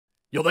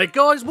Yo there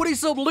guys, what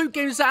is up, Luke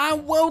Games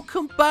and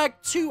welcome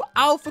back to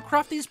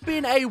ALPHACRAFT. It's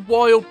been a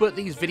while, but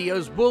these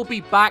videos will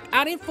be back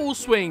and in full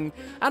swing,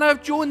 and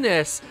I've joined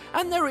this,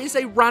 and there is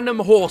a random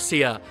horse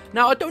here.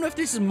 Now, I don't know if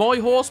this is my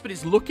horse, but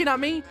it's looking at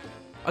me.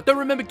 I don't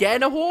remember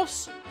getting a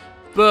horse,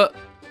 but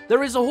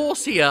there is a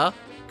horse here.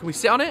 Can we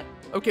sit on it?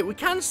 Okay, we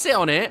can sit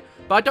on it,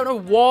 but I don't know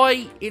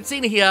why it's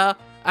in here.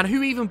 And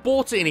who even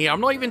bought it in here? I'm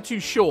not even too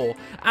sure.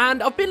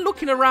 And I've been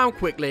looking around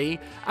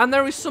quickly, and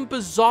there is some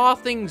bizarre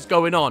things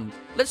going on.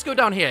 Let's go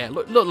down here.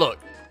 Look, look, look.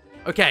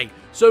 Okay,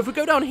 so if we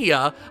go down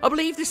here, I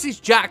believe this is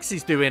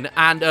Jax's doing,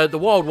 and the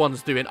Wild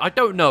One's doing. I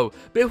don't know.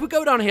 But if we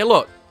go down here,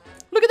 look.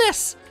 Look at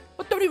this.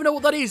 I don't even know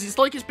what that is. It's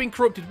like it's been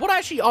corrupted. What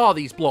actually are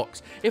these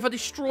blocks? If I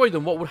destroy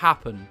them, what would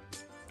happen?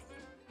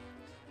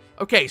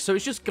 Okay, so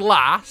it's just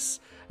glass,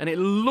 and it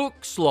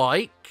looks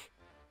like...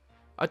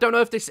 I don't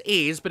know if this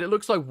is, but it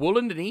looks like wool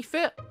underneath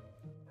it.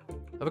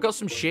 Have I got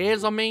some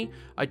shears on me?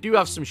 I do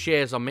have some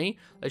shears on me.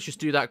 Let's just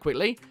do that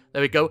quickly.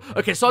 There we go.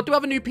 Okay, so I do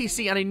have a new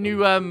PC and a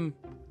new,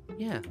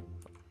 yeah.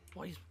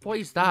 What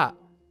is that?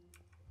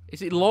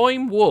 Is it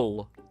lime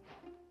wool?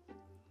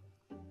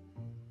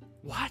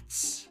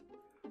 What?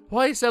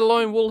 Why is there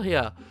lime wool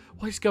here?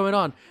 What is going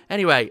on?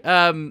 Anyway,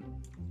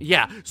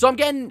 yeah, so I'm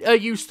getting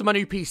used to my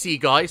new PC,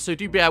 guys, so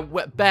do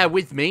bear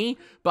with me,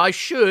 but I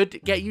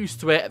should get used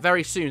to it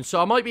very soon.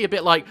 So I might be a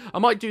bit like, I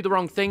might do the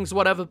wrong things or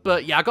whatever,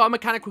 but yeah, I got a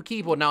mechanical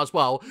keyboard now as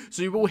well,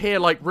 so you will hear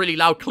like really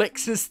loud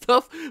clicks and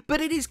stuff, but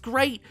it is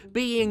great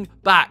being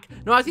back.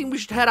 Now, I think we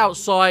should head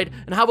outside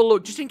and have a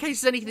look, just in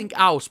case there's anything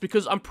else,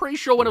 because I'm pretty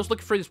sure when I was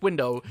looking through this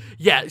window,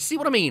 yeah, see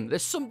what I mean?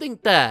 There's something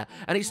there,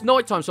 and it's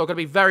nighttime, so I've got to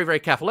be very,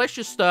 very careful. Let's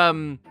just,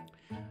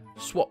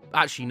 swap.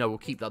 Actually, no, we'll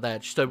keep that there,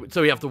 just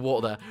so we have the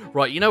water there.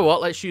 Right, you know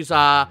what? Let's use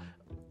our...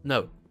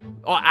 No.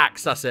 Oh,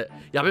 axe, that's it.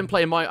 Yeah, I haven't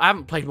played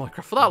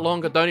Minecraft for that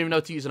long. I don't even know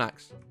how to use an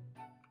axe.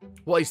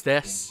 What is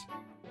this?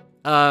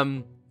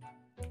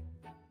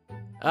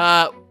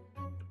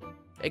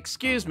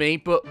 Excuse me,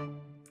 but...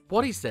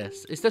 What is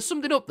this? Is there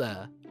something up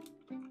there?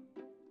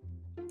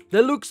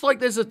 There looks like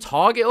there's a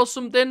target or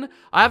something.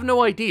 I have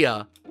no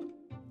idea.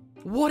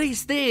 What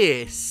is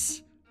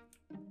this?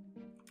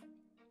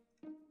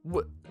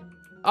 What?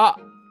 I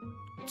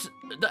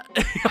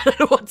don't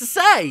know what to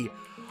say.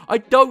 I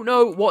don't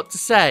know what to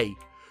say.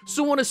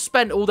 Someone has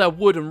spent all their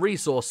wood and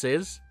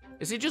resources.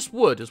 Is it just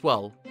wood as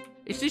well?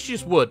 Is this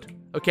just wood?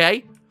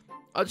 Okay.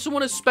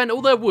 Someone has spent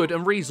all their wood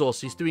and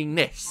resources doing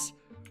this.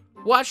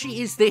 What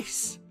actually is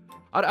this?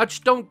 I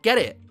just don't get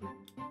it.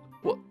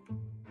 What?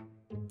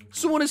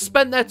 Someone has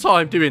spent their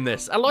time doing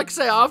this. And like I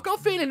say, I've got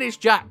a feeling it's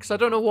Jax. I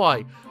don't know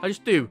why. I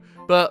just do.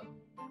 But...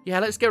 yeah,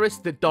 let's get rid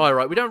of the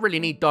diorite. We don't really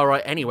need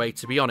diorite anyway,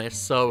 to be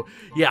honest. So,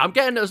 yeah, I'm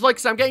getting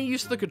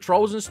used to the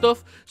controls and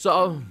stuff.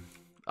 So,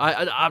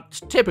 it's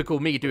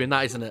typical me doing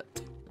that, isn't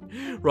it?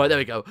 Right, there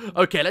we go.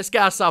 Okay, let's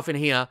get ourselves in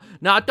here.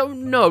 Now, I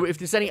don't know if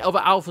there's any other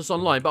alphas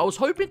online, but I was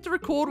hoping to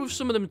record with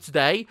some of them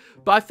today.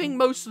 But I think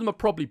most of them are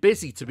probably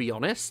busy, to be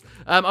honest.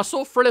 I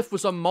saw Frilioth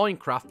was on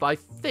Minecraft, but I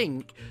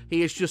think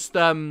he is just,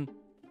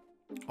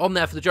 on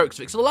there for the jokes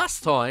of it. So the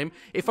last time,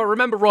 if I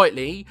remember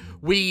rightly,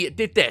 we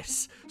did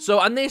this. So,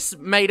 and this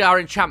made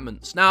our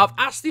enchantments. Now, I've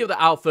asked the other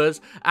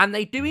alphas, and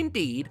they do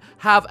indeed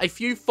have a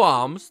few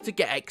farms to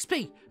get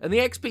XP. And the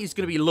XP is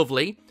going to be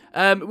lovely.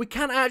 We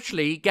can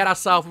actually get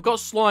ourselves, we've got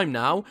slime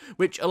now,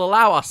 which will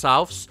allow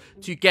ourselves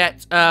to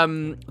get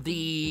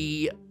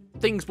the...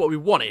 things what we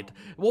wanted.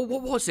 What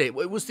was it?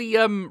 It was the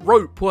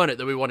rope, weren't it,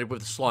 that we wanted with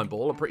the slime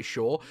ball, I'm pretty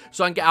sure.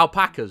 So I can get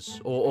alpacas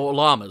or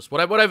llamas,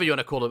 whatever you want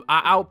to call them.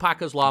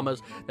 Alpacas,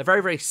 llamas, they're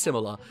very, very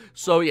similar.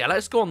 So yeah,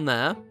 let's go on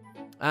there.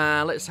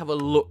 Let's have a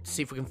look to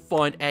see if we can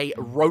find a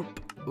rope,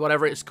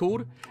 whatever it's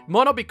called. It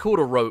might not be called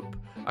a rope.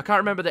 I can't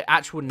remember the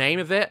actual name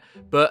of it,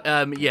 but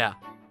yeah.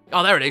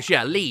 Oh, there it is,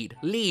 yeah, lead.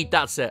 Lead,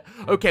 that's it.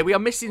 Okay, we are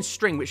missing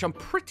string, which I'm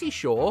pretty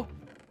sure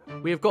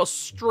we have got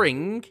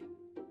string...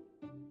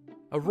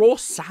 a raw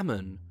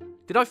salmon.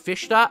 Did I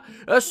fish that?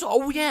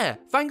 Oh, yeah.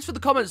 Thanks for the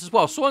comments as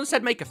well. Someone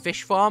said make a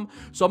fish farm.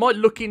 So I might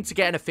look into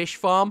getting a fish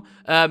farm.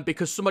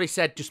 Because somebody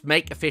said just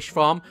make a fish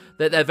farm.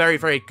 They're very,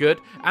 very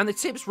good. And the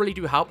tips really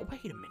do help.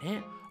 Wait a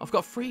minute. I've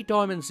got 3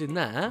 diamonds in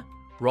there.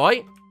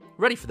 Right?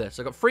 Ready for this.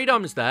 I've got 3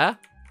 diamonds there.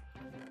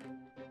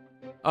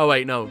 Oh,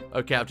 wait, no.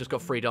 Okay, I've just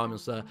got 3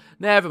 diamonds there.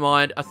 Never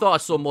mind. I thought I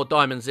saw more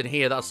diamonds in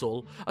here. That's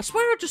all. I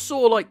swear I just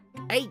saw, like,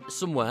 8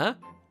 somewhere.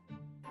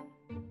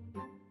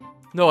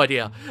 No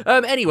idea.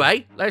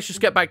 Anyway, let's just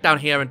get back down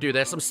here and do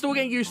this. I'm still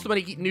getting used to my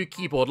new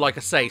keyboard, like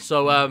I say.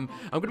 So, I'm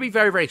going to be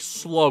very, very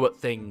slow at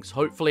things.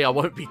 Hopefully, I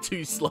won't be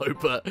too slow,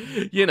 but,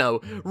 you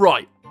know.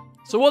 Right.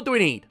 So, what do we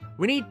need?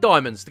 We need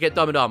diamonds to get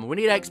diamond armor. We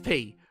need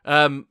XP.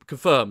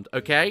 Confirmed,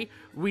 okay?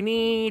 We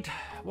need...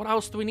 what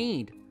else do we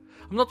need?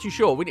 I'm not too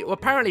sure. We need... well,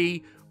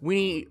 apparently, we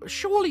need...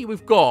 surely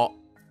we've got...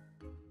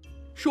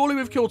 surely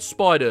we've killed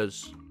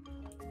spiders.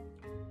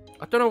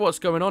 I don't know what's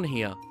going on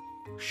here.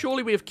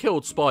 Surely we have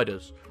killed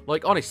spiders.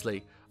 Like,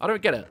 honestly, I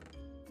don't get it.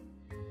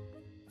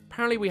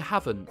 Apparently we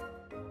haven't.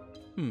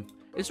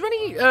 Is there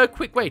any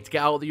quick way to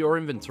get out of your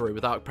inventory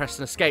without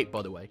pressing escape,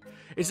 by the way?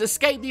 Is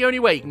escape the only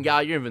way you can get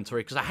out of your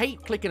inventory? Because I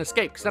hate clicking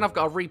escape, because then I've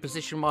got to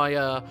reposition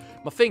my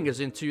my fingers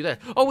into there.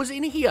 Oh, is it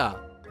in here?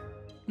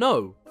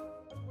 No.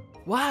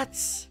 What?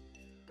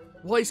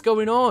 What is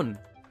going on?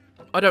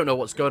 I don't know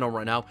what's going on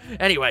right now.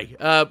 Anyway,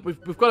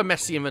 we've got a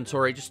messy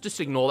inventory.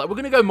 Just ignore that. We're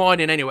going to go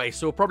mining anyway,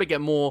 so we'll probably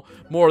get more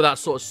of that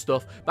sort of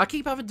stuff. But I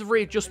keep having to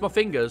readjust my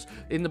fingers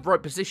in the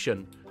right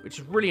position, which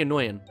is really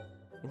annoying.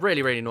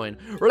 Really, really annoying.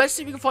 Well, let's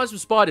see if we can find some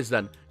spiders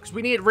then. Because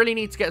we really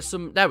need to get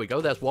some... There we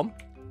go. There's one.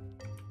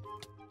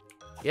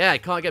 Yeah, you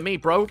can't get me,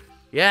 bro.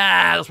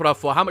 Yeah, that's what I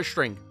thought. How much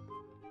string?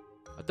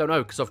 I don't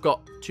know, because I've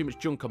got too much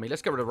junk on me.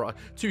 Let's get rid of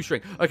 2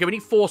 string. Okay, we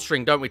need 4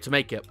 string, don't we, to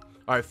make it?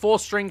 All right, 4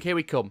 string. Here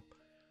we come.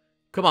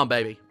 Come on,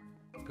 baby.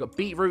 We've got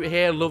beetroot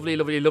here. Lovely,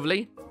 lovely,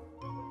 lovely.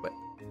 Wait.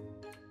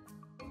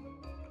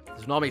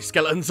 There's an army of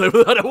skeletons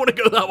over there. I don't want to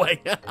go that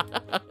way.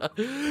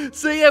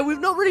 So, yeah,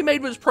 we've not really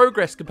made much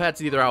progress compared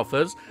to the other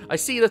alphas. I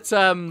see that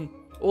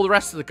all the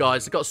rest of the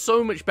guys have got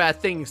so much better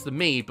things than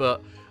me,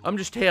 but I'm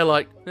just here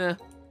like,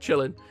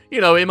 chilling. You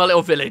know, in my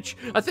little village.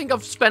 I think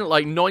I've spent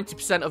like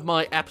 90% of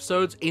my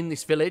episodes in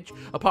this village,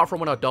 apart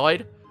from when I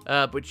died,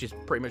 which is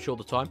pretty much all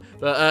the time.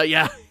 But,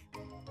 yeah.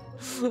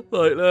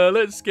 Right,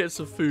 let's get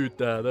some food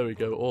there. There we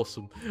go.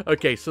 Awesome.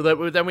 Okay, so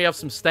then we have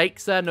some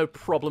steaks there. No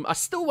problem. I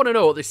still want to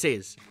know what this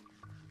is.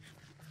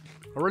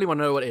 I really want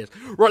to know what it is.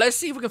 Right, let's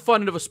see if we can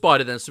find another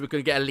spider then, so we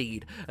can get a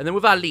lead. And then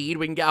with our lead,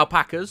 we can get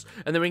alpacas.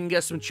 And then we can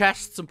get some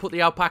chests and put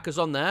the alpacas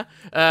on there.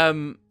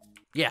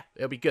 Yeah,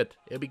 it'll be good.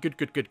 It'll be good,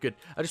 good, good, good.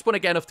 I just want to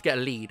get enough to get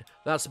a lead.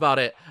 That's about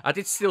it. I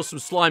did steal some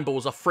slime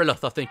balls off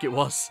Frilioth, I think it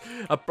was.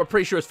 I'm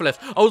pretty sure it's Frilioth.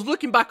 I was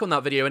looking back on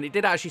that video, and it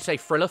did actually say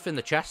Frilioth in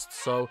the chest.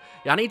 So,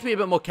 yeah, I need to be a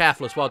bit more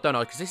careful as well, don't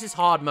I? Because this is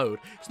hard mode.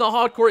 It's not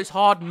hardcore, it's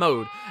hard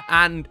mode.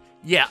 And,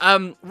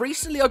 yeah,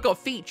 recently I got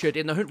featured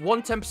in the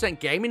 110%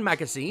 Gaming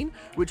magazine,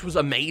 which was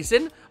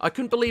amazing. I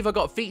couldn't believe I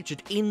got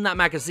featured in that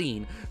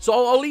magazine. So,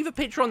 I'll leave a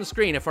picture on the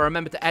screen if I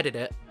remember to edit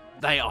it.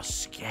 They are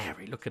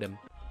scary. Look at him.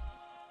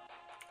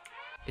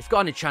 It's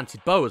got an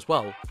enchanted bow as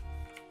well.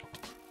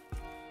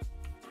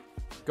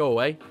 Go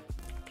away.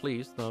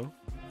 Please, no.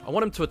 I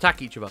want them to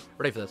attack each other.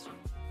 Ready for this?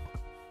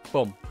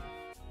 Boom.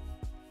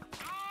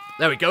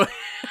 There we go.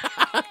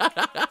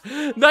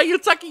 Now you're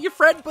attacking your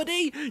friend,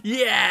 buddy.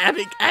 Yeah,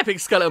 epic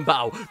skeleton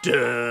battle.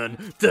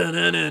 Dun, dun,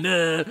 dun, dun,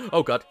 dun.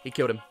 Oh, God. He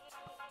killed him.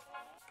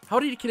 How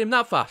did he kill him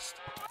that fast?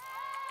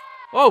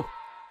 Oh.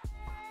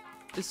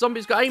 This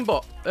zombie's got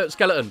aimbot.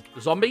 Skeleton.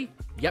 Zombie?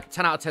 Yep,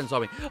 10 out of 10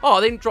 zombie. Oh,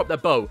 they didn't drop their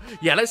bow.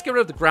 Yeah, let's get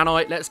rid of the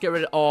granite. Let's get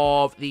rid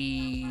of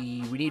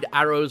the... We need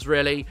arrows,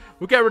 really.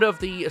 We'll get rid of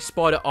the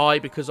spider eye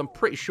because I'm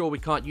pretty sure we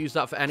can't use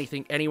that for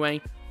anything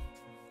anyway.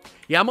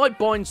 Yeah, I might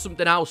bind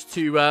something else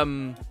to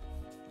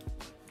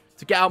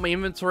get out my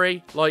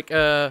inventory, like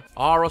R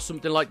or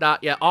something like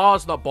that. Yeah,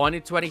 R's not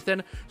binding to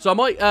anything. So I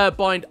might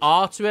bind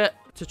R to it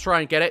to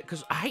try and get it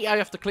because I hate how you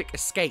have to click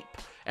escape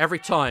every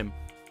time.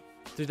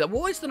 Do that.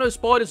 Why is there no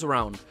spiders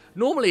around?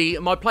 Normally,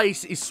 my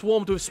place is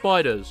swarmed with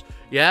spiders.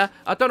 Yeah?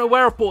 I don't know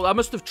where I bought that. I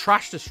must have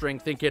trashed the string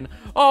thinking,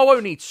 oh, I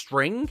won't need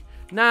string.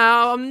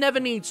 Nah, I'll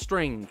never need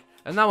string.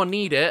 And now I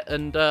need it,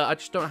 and I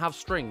just don't have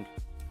string.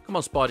 Come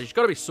on, spiders. You've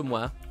got to be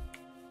somewhere.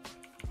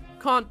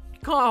 Can't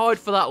hide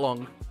for that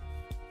long.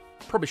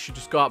 Probably should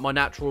just go out my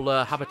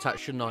natural habitat,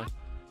 shouldn't I?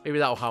 Maybe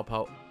that'll help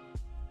out.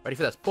 Ready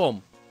for this?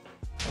 Boom.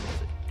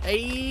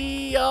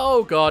 Hey,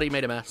 oh, God, he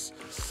made a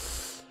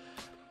mess.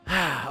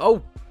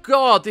 Oh,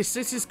 God, this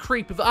is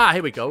creepy. Ah,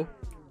 here we go.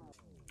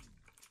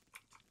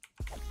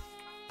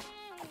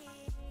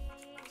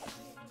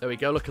 There we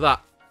go. Look at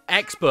that.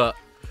 Expert.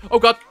 Oh,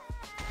 God.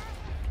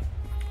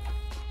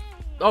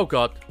 Oh,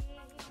 God.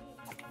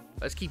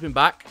 Let's keep him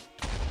back.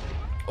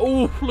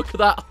 Oh, look at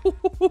that.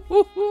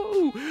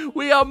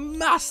 We are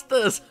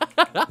masters.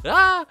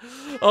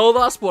 Oh,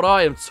 that's what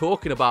I am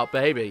talking about,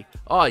 baby.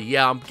 Oh,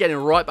 yeah, I'm getting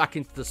right back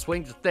into the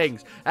swings of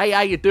things. Hey,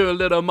 how you doing,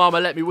 little mama?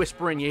 Let me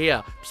whisper in your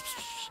ear.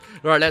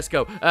 All right, let's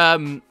go.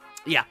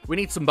 Yeah, we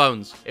need some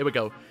bones. Here we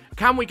go.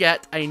 Can we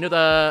get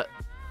another...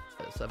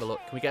 Let's have a look.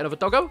 Can we get another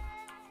doggo?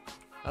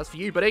 That's for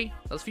you, buddy.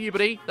 That's for you,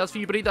 buddy. That's for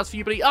you, buddy. That's for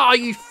you, buddy. Oh,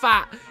 you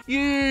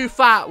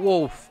fat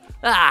wolf.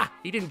 Ah,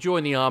 he didn't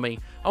join the army.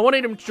 I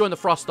wanted him to join the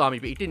Frost army,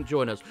 but he didn't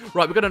join us.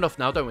 Right, we've got enough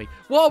now, don't we?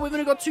 Whoa, we've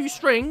only got 2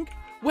 string.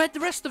 Where'd the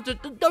rest of the...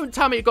 Don't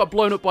tell me it got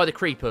blown up by the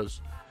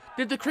creepers.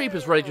 Did the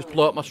creepers really just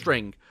blow up my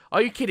string?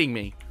 Are you kidding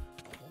me?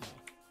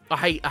 I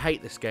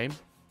hate this game.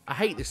 I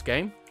hate this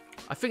game.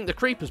 I think the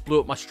creepers blew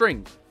up my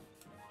string.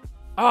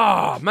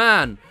 Oh,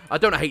 man. I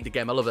don't hate the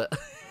game. I love it.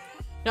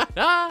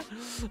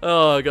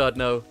 Oh, God,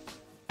 no.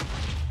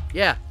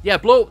 Yeah,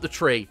 blow up the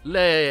tree.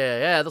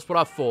 Yeah, that's what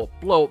I thought.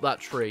 Blow up that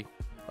tree.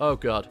 Oh,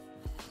 God.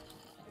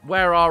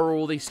 Where are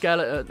all the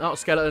skeletons? Not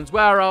skeletons.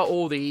 Where are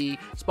all the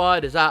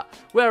spiders at?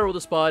 Where are all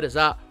the spiders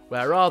at?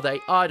 Where are they?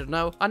 I don't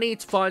know. I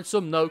need to find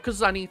some, though,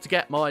 because I need to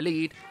get my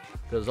lead.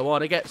 Because I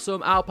want to get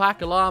some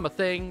alpaca llama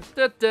things.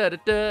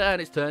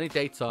 And it's turning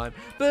daytime.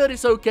 But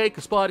it's okay,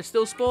 because spiders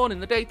still spawn in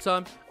the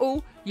daytime.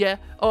 Oh, yeah.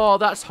 Oh,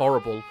 that's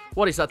horrible.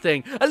 What is that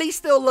thing? At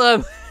least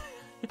they'll,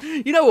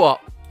 You know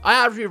what?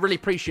 I actually really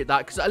appreciate that,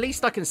 because at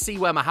least I can see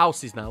where my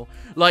house is now.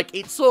 Like,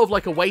 it's sort of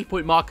like a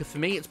waypoint marker for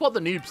me. It's what the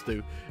noobs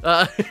do.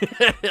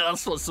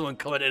 That's what someone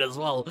commented as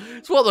well.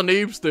 It's what the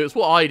noobs do. It's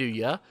what I do,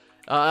 yeah?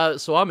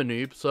 So I'm a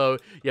noob. So,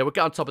 yeah, we'll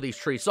get on top of these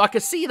trees. So I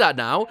can see that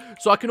now.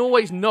 So I can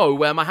always know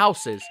where my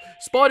house is.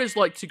 Spiders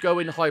like to go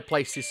in high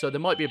places, so there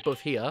might be above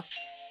here.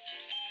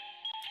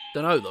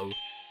 Don't know, though.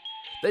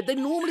 They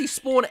normally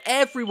spawn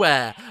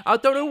everywhere. I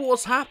don't know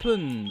what's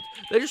happened.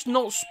 They're just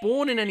not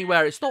spawning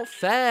anywhere. It's not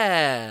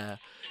fair.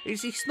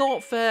 It's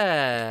not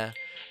fair.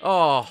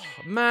 Oh,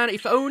 man,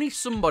 if only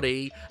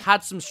somebody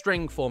had some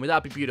string for me,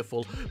 that'd be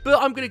beautiful. But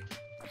I'm gonna...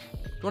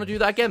 You wanna do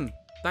that again?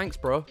 Thanks,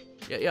 bro.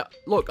 Yeah.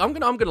 Look, I'm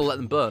gonna let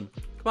them burn.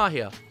 Come out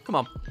here. Come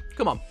on.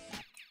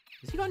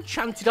 Has he got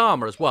enchanted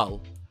armor as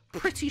well?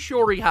 Pretty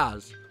sure he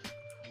has.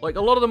 Like,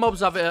 a lot of the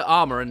mobs have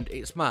armor, and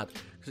it's mad.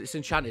 Because it's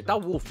enchanted.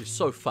 That wolf is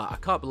so fat. I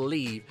can't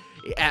believe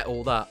it ate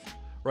all that.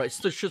 Right,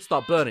 it should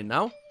start burning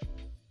now.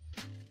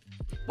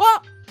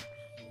 What?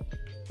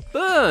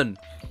 Burn.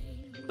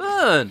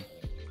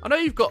 I know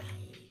you've got...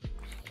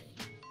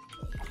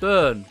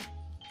 Burn.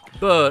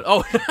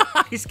 Oh,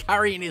 he's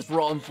carrying his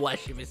rotten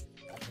flesh of his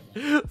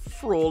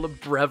fallen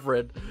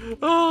brethren.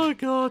 Oh,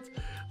 God.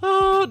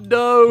 Oh,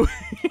 no.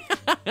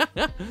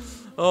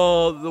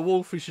 Oh, the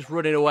wolf is just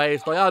running away.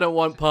 It's like, I don't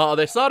want part of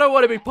this. I don't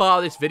want to be part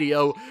of this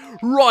video.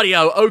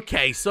 Rightio.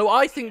 Okay, so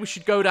I think we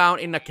should go down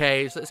in the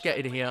caves. Let's get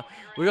in here.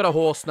 We got a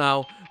horse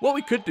now. What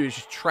we could do is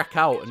just trek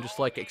out and just,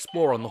 like,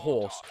 explore on the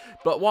horse.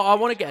 But what I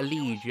want to get a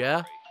lead,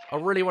 yeah? I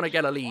really want to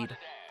get a lead.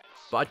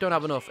 But I don't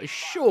have enough.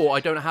 Sure,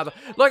 I don't have...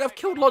 Like, I've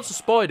killed lots of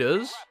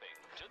spiders.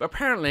 But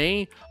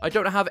apparently, I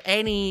don't have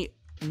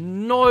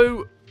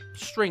no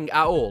string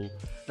at all.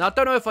 Now, I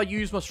don't know if I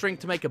used my string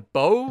to make a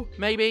bow,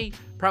 maybe.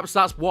 Perhaps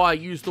that's why I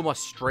used all my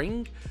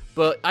string.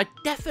 But I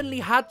definitely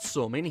had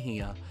some in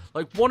here.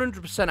 Like,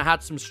 100% I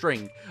had some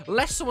string.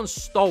 Unless someone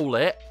stole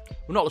it.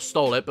 Well, not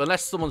stole it, but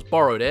unless someone's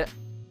borrowed it.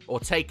 Or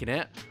taken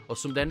it. Or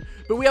something.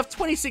 But we have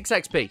 26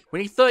 XP. We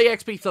need 30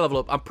 XP to level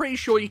up. I'm pretty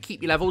sure you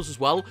keep your levels as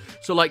well.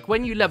 So, like,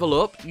 when you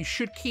level up, you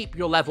should keep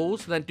your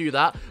levels and then do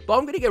that. But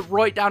I'm going to get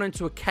right down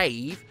into a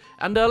cave.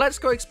 And let's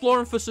go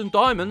exploring for some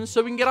diamonds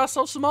so we can get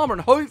ourselves some armor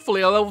and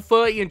hopefully a level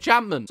 30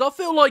 enchantment. So I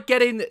feel like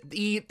getting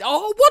the...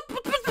 Oh, what?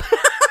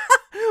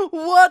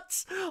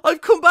 What?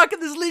 I've come back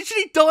and there's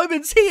literally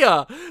diamonds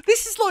here.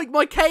 This is like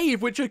my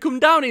cave, which I come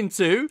down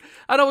into.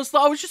 And I was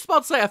just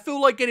about to say, I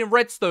feel like getting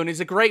redstone is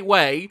a great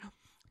way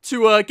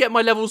to get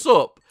my levels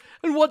up.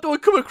 And what do I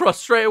come across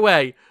straight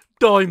away?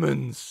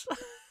 Diamonds.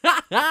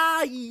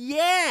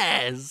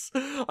 Yes!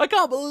 I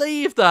can't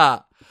believe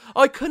that.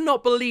 I could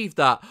not believe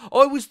that.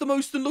 I was the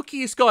most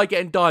unluckiest guy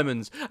getting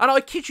diamonds. And I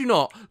kid you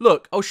not.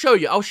 Look, I'll show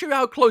you. I'll show you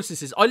how close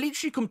this is. I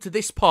literally come to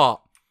this part.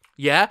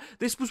 Yeah?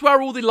 This was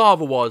where all the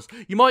lava was.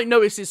 You might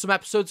notice it some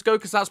episodes ago,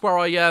 because that's where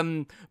I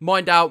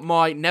mined out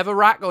my nether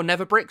rack, or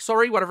nether brick,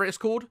 sorry, whatever it's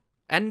called.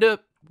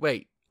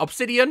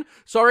 Obsidian,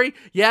 sorry,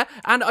 yeah,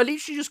 and I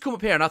literally just come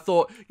up here and I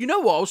thought, you know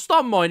what, I'll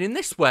start mining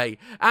this way,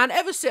 and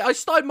ever since I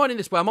started mining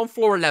this way, I'm on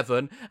floor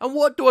 11, and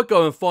what do I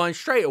go and find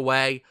straight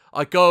away?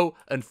 I go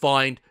and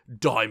find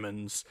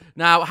diamonds.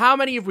 Now, how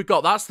many have we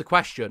got? That's the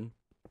question.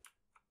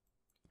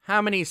 How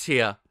many is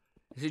here?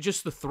 Is it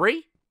just the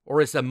 3? Or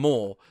is there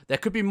more? There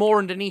could be more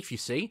underneath, you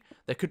see.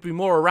 There could be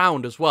more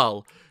around as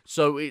well.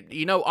 So,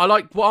 you know,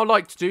 what I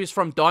like to do is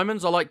from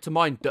diamonds, I like to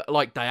mine,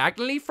 like,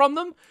 diagonally from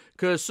them.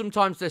 Because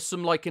sometimes there's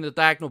some, like, in a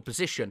diagonal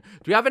position.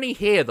 Do we have any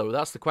here, though?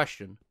 That's the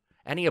question.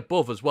 Any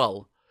above as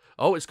well?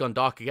 Oh, it's gone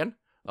dark again.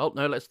 Oh,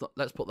 no, let's put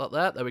that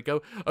there. There we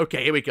go.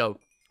 Okay, here we go.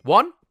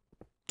 1,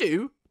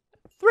 2,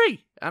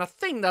 3. And I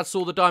think that's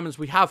all the diamonds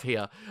we have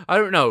here. I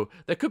don't know.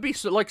 There could be,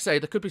 like I say,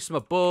 there could be some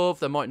above.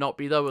 There might not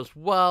be, though, as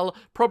well.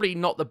 Probably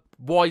not the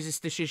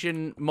wisest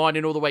decision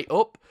mining all the way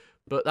up.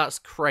 But that's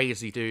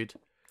crazy, dude.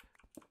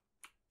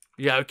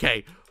 Yeah,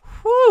 okay.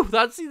 Whew,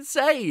 that's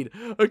insane.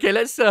 Okay,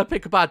 let's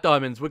pick up our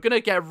diamonds. We're going to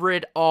get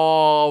rid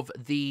of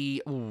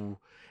the... Ooh,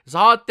 it's a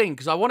hard thing,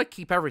 because I want to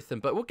keep everything.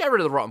 But we'll get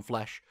rid of the rotten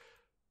flesh.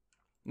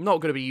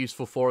 Not going to be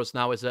useful for us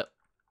now, is it?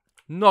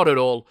 Not at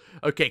all.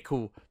 Okay,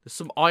 cool. There's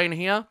some iron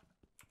here.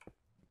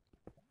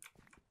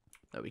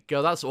 There we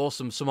go. That's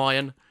awesome. Some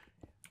iron.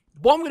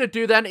 What I'm going to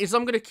do then is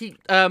I'm going to keep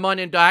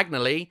mining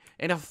diagonally.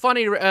 And if I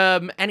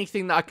find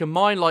anything that I can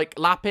mine, like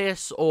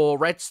lapis or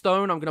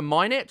redstone, I'm going to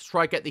mine it to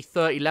try to get the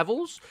 30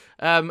 levels.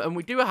 And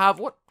we do have...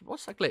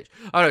 What's that glitch?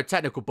 Oh, no,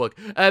 technical bug.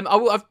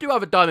 I do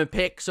have a diamond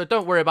pick, so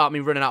don't worry about me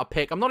running out of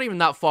pick. I'm not even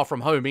that far from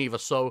home either.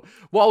 So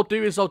what I'll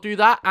do is I'll do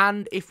that.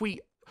 And if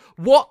we...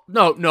 What?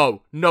 No,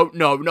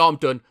 I'm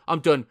done.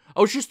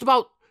 I was just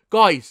about...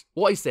 Guys,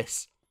 what is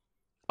this?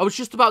 I was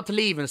just about to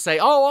leave and say,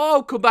 oh,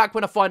 I'll come back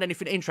when I find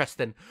anything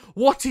interesting.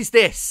 What is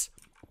this?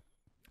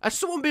 Has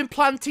someone been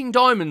planting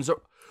diamonds?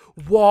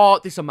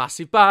 What? This is a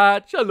massive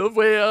badge. I love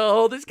it.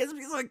 Oh, this gets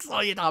me so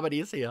excited. How many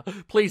is here?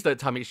 Please don't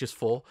tell me it's just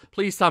 4.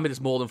 Please tell me there's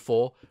more than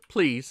 4.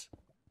 Please.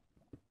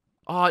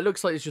 Oh, it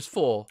looks like it's just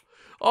 4.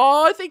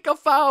 Oh, I think I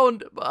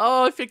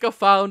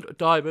found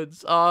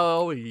diamonds.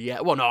 Oh,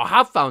 yeah. Well, no, I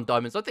have found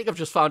diamonds. I think I've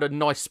just found a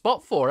nice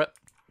spot for it.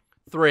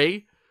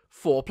 3,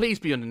 4. Please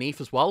be underneath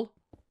as well.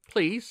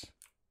 Please.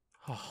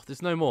 Oh,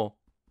 there's no more.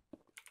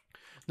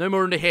 No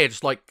more under here,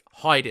 just like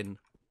hiding.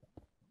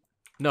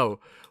 No.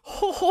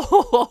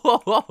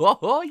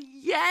 Oh,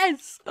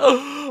 yes!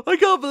 I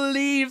can't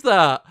believe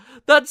that.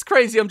 That's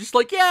crazy. I'm just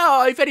like,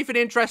 yeah, if anything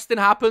interesting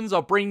happens,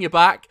 I'll bring you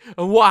back.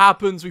 And what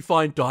happens? We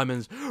find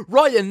diamonds.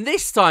 Right, and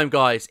this time,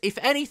 guys, if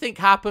anything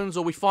happens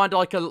or we find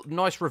like a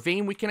nice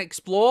ravine we can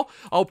explore,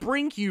 I'll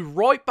bring you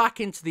right back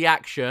into the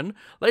action.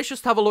 Let's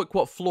just have a look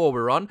what floor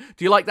we're on.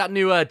 Do you like that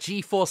new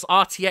GeForce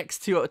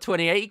RTX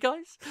 2080,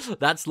 guys?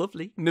 That's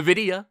lovely.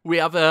 NVIDIA. We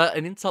have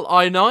an Intel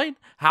i9.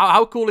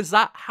 How cool is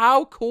that?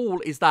 How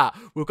cool is that?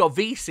 We've got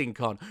VSync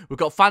on. We've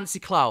got fancy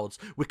clouds.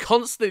 We're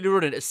constantly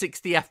running at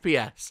 60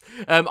 FPS.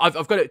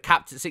 I've got it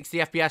capped at 60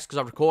 FPS because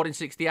I'm recording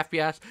 60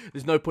 FPS.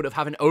 There's no point of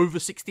having over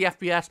 60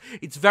 FPS.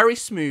 It's very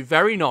smooth,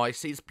 very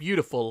nice. It's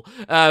beautiful.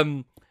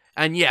 And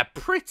yeah,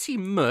 pretty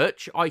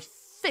much, I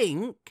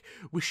think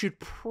we should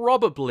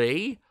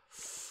probably...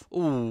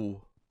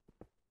 Ooh...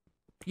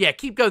 Yeah,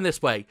 keep going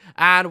this way.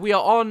 And we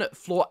are on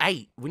floor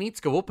 8. We need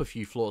to go up a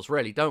few floors,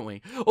 really, don't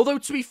we? Although,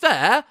 to be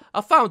fair,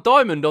 I found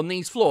diamond on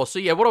these floors. So,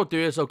 yeah, what I'll do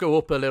is I'll go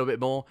up a little bit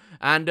more.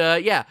 And,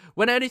 yeah,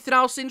 when anything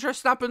else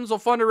interesting happens, I'll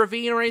find a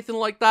ravine or anything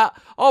like that,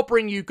 I'll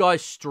bring you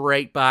guys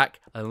straight back.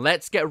 And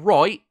let's get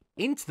right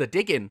into the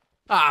digging.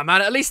 Ah,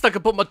 man, at least I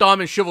can put my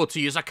diamond shovel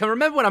to use. I can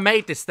remember when I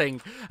made this thing,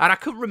 and I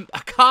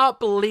can't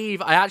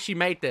believe I actually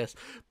made this.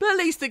 But at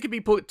least it can be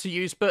put to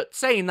use. But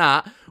saying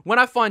that, when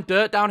I find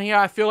dirt down here,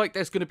 I feel like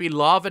there's going to be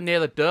lava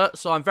near the dirt,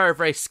 so I'm very,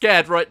 very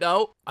scared right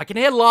now. I can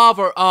hear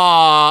lava.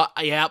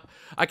 Yep.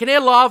 I can hear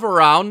lava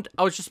around.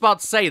 I was just about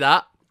to say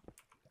that.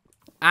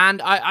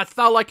 And I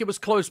felt like it was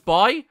close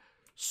by,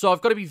 so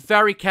I've got to be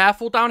very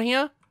careful down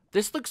here.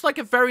 This looks like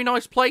a very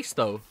nice place,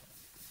 though.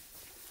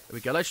 There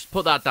we go. Let's just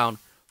put that down.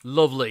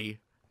 Lovely.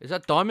 Is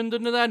that diamond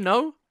under there?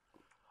 No?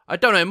 I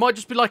don't know. It might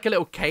just be like a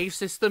little cave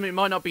system. It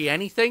might not be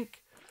anything.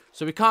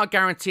 So we can't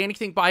guarantee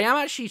anything. But I am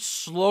actually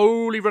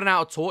slowly running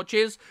out of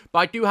torches. But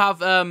I do have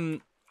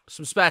some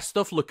spare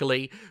stuff,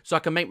 luckily. So I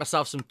can make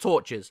myself some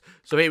torches.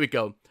 So here we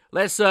go.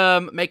 Let's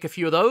make a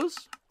few of those.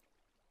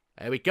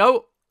 There we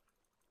go.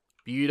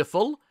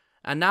 Beautiful.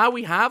 And now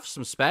we have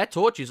some spare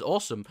torches.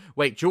 Awesome.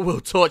 Wait, dual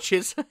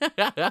torches.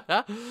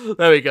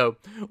 There we go.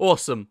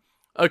 Awesome.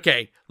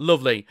 Okay,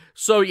 lovely.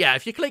 So, yeah,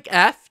 if you click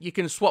F, you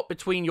can swap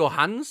between your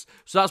hands.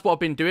 So that's what I've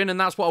been doing, and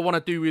that's what I want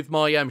to do with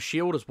my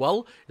shield as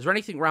well. Is there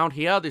anything around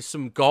here? There's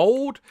some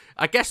gold.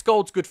 I guess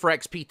gold's good for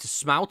XP to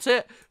smelt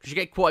it, because you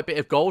get quite a bit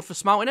of gold for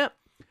smelting it.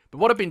 But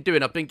what I've been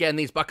doing, I've been getting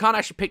these, but I can't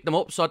actually pick them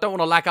up, so I don't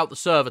want to lag out the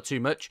server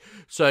too much.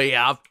 So,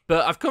 yeah,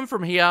 I've come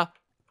from here.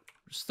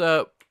 Just,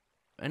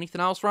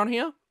 anything else around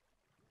here?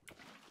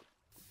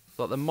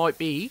 Thought there might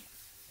be.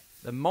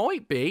 There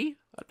might be.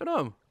 I don't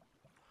know.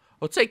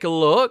 I'll take a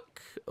look.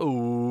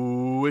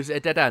 Ooh, is it a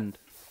dead end?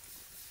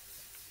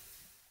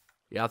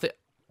 Yeah, I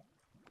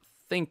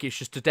think it's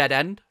just a dead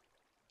end.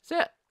 Is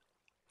it?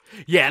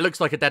 Yeah, it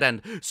looks like a dead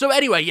end. So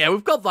anyway, yeah,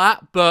 we've got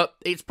that, but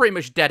it's pretty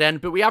much a dead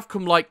end. But we have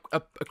come, like,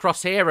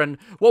 across here, and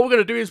what we're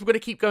going to do is we're going to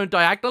keep going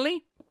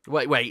diagonally.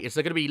 Wait, is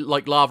there going to be,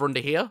 like, lava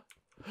under here?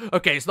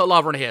 Okay, it's not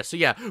lava under here. So,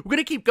 yeah, we're going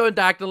to keep going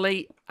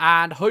diagonally,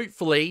 and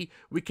hopefully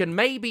we can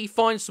maybe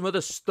find some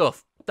other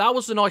stuff. That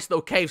was a nice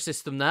little cave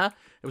system there.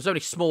 It was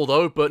only small,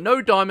 though, but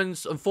no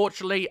diamonds,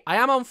 unfortunately. I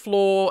am on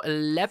floor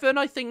 11,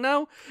 I think,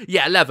 now.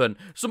 Yeah, 11.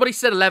 Somebody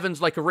said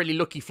 11's like a really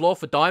lucky floor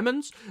for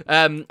diamonds.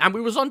 And we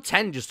was on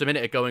 10 just a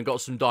minute ago and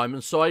got some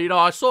diamonds. So, you know,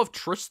 I sort of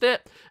trust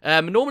it.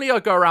 Normally, I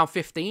go around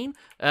 15.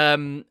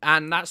 And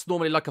that's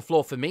normally like a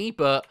floor for me.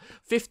 But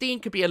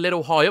 15 could be a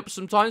little high up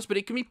sometimes, but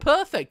it can be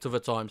perfect other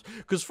times.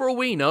 Because for all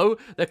we know,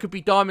 there could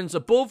be diamonds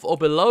above or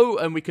below,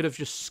 and we could have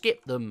just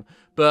skipped them.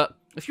 But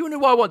if you wonder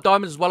why I want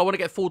diamonds as well, I want to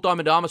get full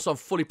diamond armor so I'm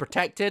fully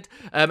protected.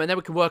 And then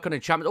we can work on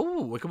enchantments.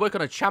 Oh, we can work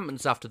on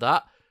enchantments after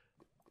that.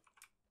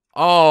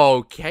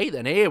 Okay,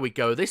 then here we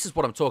go. This is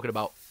what I'm talking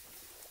about.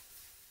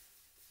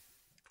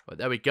 Right,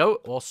 there we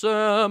go.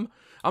 Awesome.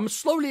 I'm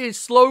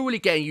slowly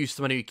getting used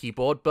to my new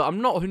keyboard, but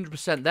I'm not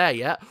 100% there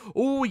yet.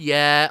 Oh,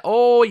 yeah.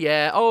 Oh,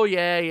 yeah. Oh,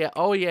 yeah, yeah.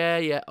 Oh, yeah,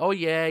 yeah. Oh,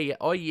 yeah, yeah.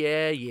 Oh,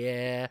 yeah,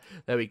 yeah.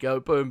 There we go.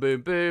 Boom,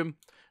 boom, boom.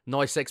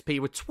 Nice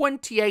XP. We're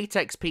 28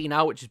 XP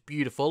now, which is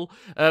beautiful.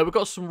 We've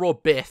got some raw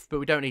biff, but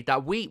we don't need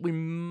that. Wheat, we're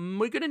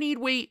going to need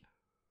wheat.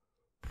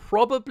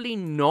 Probably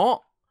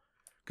not.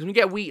 Because we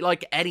get wheat,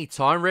 like, any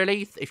time,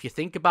 really, if you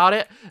think about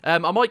it. I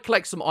might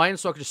collect some iron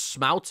so I can just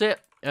smelt it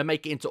and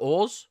make it into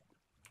ores.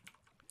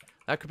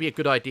 That could be a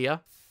good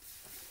idea.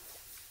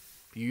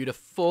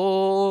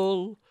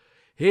 Beautiful.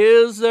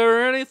 Is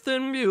there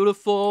anything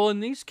beautiful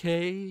in these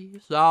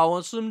caves? I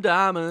want some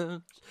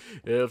diamonds.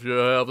 If you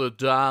have the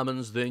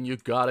diamonds, then you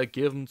gotta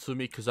give them to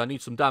me, because I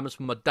need some diamonds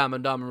for my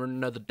diamond armor and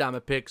another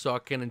diamond pick so I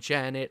can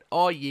enchant it.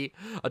 Oh, yeah.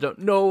 I don't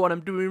know what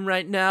I'm doing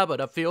right now, but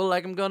I feel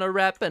like I'm gonna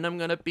rap and I'm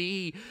gonna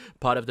be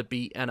part of the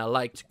beat, and I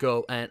like to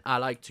go and I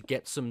like to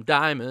get some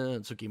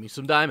diamonds, so give me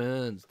some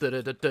diamonds. Da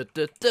 -da -da -da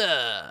 -da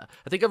 -da.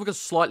 I think I've got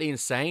slightly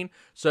insane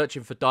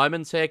searching for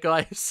diamonds here,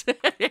 guys.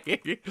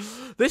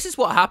 This is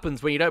what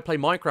happens when you don't play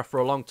Minecraft for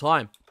a long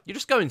time. you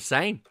just go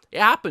insane. It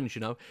happens,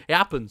 you know. It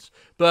happens.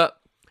 But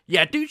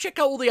yeah, do check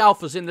out all the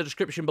alphas in the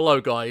description below,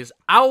 guys.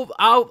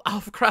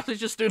 ALPHACRAFT is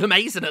just doing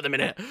amazing at the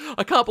minute.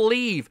 I can't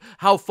believe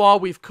how far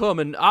we've come.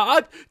 And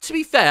to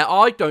be fair,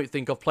 I don't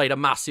think I've played a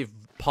massive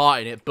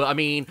part in it. But, I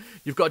mean,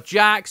 you've got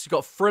Jax, you've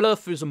got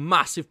Frilioth, who's a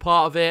massive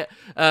part of it.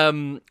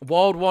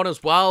 Wild One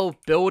as well,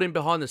 building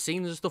behind the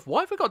scenes and stuff.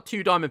 Why have we got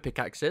 2 diamond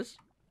pickaxes?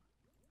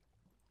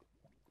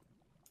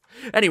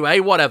 Anyway,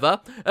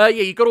 whatever. Yeah,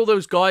 you got all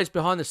those guys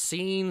behind the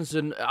scenes,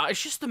 and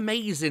it's just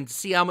amazing to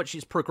see how much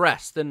it's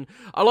progressed. And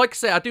like I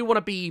say, I do want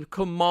to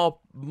become more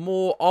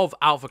of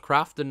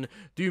ALPHACRAFT and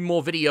do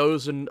more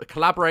videos and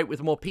collaborate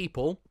with more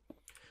people.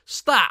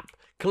 Stop,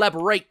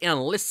 collaborate,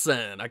 and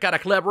listen. I gotta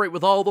collaborate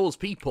with all those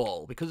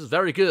people because it's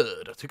very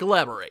good to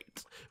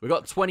collaborate. We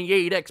got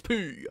 28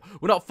 XP.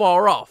 We're not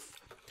far off.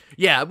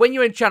 Yeah, when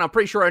you enchant, I'm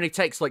pretty sure it only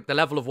takes like the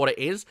level of what it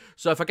is.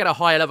 So if I get a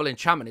higher level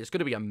enchantment, it's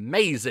gonna be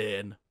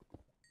amazing.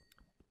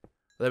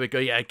 There we go.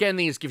 Yeah, getting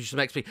these gives you some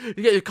XP.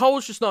 Yeah,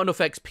 coal's just not enough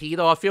XP,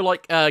 though. I feel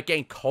like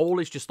getting coal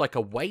is just like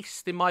a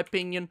waste, in my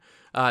opinion.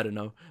 I don't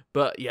know.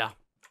 But, yeah.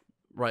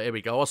 Right, here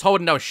we go. I was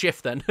holding down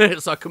shift then,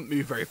 so I couldn't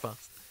move very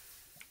fast.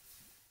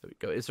 There we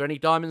go. Is there any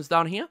diamonds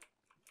down here?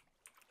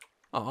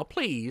 Oh,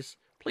 please.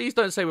 Please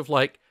don't say we've,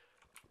 like,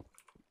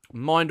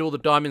 mined all the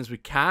diamonds we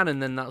can,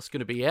 and then that's going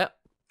to be it.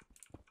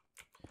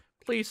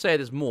 Please say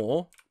there's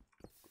more.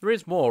 There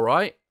is more,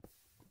 right?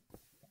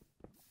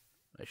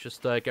 Let's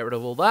just get rid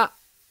of all that.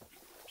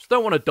 Just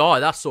don't want to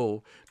die, that's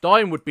all.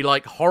 Dying would be,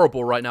 like,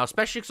 horrible right now,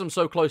 especially because I'm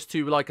so close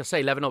to, like I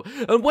say, 11 up.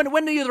 And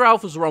when the other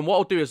alphas are on, what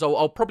I'll do is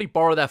I'll probably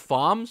borrow their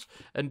farms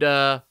and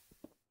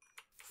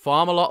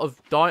farm a lot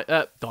of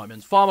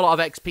diamonds. Farm a lot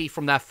of XP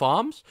from their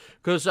farms.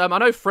 Because I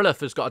know Frilioth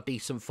has got a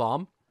decent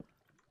farm.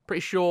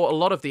 Pretty sure a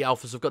lot of the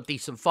alphas have got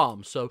decent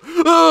farms, so...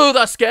 Oh,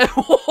 that scared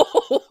me.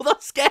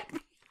 That scared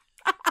me.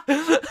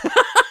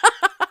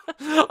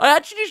 I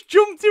actually just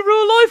jumped in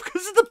real life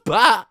because of the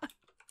bat.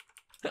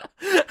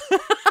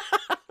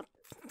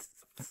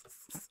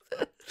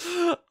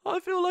 I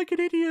feel like an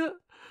idiot.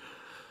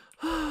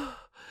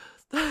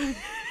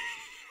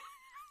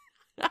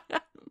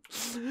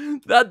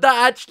 that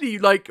actually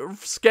like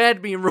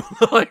scared me in real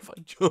life.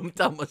 I jumped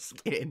out my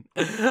skin.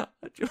 I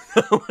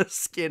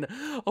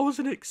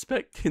wasn't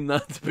expecting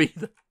that to be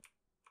the...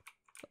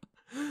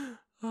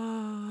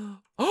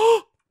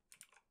 Oh!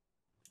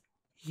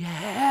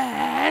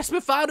 Yes! We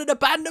found an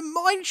abandoned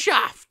mine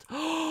shaft!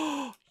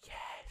 Oh,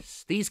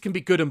 yes! These can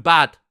be good and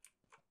bad.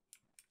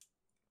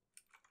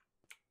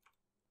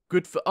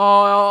 Good for...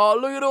 Oh,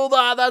 look at all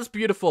that. That's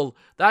beautiful.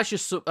 That's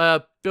just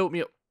built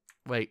me up.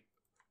 Wait.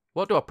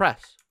 What do I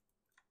press?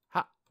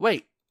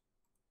 Wait.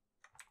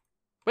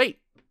 Wait.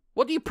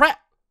 What do you press?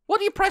 What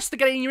do you press to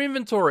get in your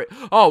inventory?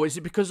 Oh, is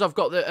it because I've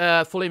got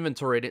the full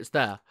inventory and it's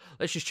there?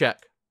 Let's just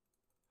check.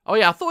 Oh,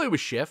 yeah, I thought it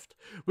was shift.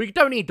 We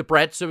don't need the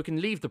bread, so we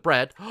can leave the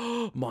bread.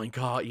 Oh,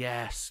 minecart,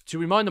 yes. Do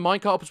we mine the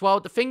minecart up as well?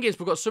 The thing is,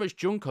 we've got so much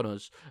junk on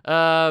us.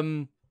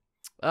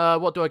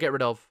 What do I get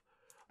rid of?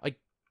 I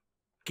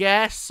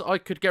guess I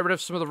could get rid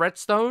of some of the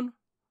redstone.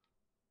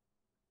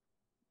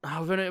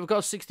 Oh, we've got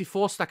a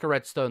 64 stack of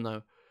redstone,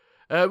 though.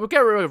 We'll get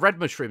rid of red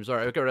mushrooms. All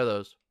right, we'll get rid of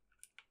those.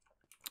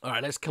 All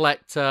right, let's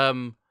collect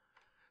some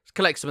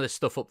of this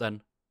stuff up,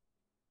 then.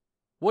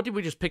 What did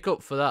we just pick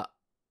up for that?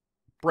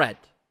 Bread.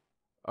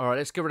 All right,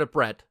 let's get rid of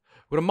bread.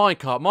 We've got a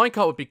minecart.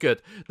 Minecart would be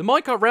good. The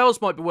minecart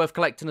rails might be worth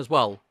collecting as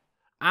well.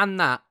 And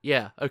that.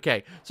 Yeah,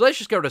 okay. So let's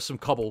just get rid of some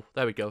cobble.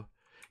 There we go.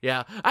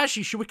 Yeah.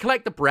 Actually, should we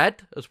collect the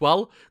bread as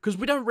well? Because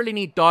we don't really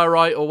need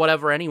diorite or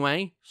whatever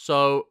anyway.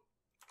 So...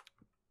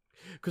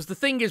 Because the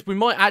thing is, we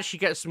might actually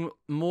get some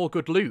more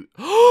good loot.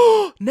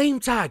 Oh, name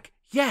tag.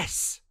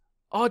 Yes.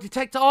 Oh,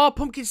 detector. Oh,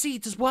 pumpkin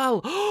seeds as well.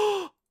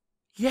 Oh,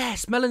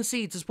 yes, melon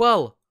seeds as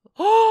well.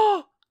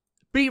 Oh,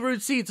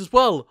 beetroot seeds as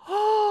well.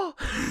 Oh.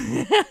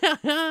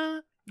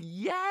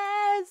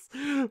 Yes.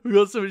 We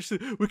got so much.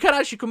 We can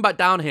actually come back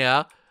down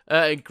here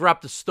and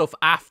grab the stuff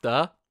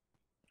after.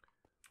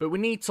 But we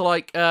need to,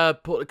 like,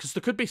 because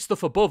there could be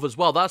stuff above as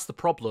well. That's the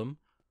problem.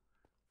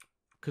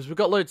 Because we've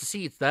got loads of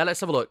seeds there.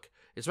 Let's have a look.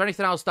 Is there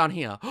anything else down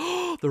here?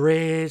 Oh, there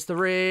is.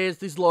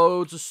 There's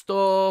loads of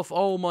stuff.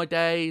 Oh, my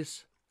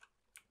days.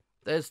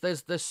 There's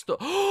stuff.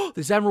 Oh,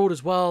 there's emerald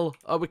as well.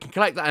 Oh, we can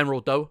collect that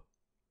emerald, though.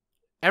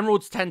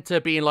 Emeralds tend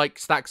to be in, like,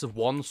 stacks of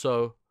 1,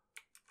 so...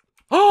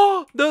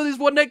 Oh, no, there's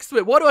one next to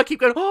it. Why do I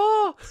keep going?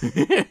 Oh!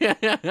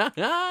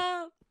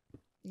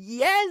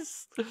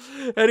 Yes!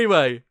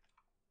 Anyway.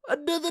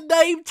 Another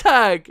name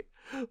tag.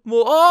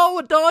 More. Oh,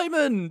 a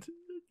diamond.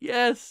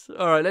 Yes.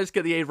 All right, let's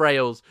get the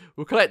rails.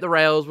 We'll collect the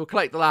rails. We'll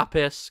collect the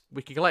lapis.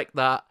 We can collect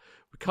that.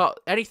 We can't...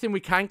 Anything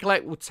we can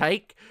collect, we'll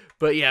take.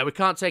 But yeah, we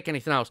can't take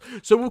anything else.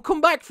 So we'll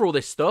come back for all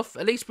this stuff.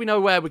 At least we know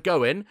where we're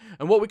going.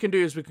 And what we can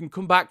do is we can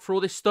come back for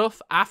all this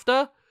stuff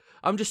after.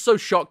 I'm just so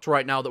shocked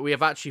right now that we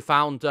have actually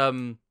found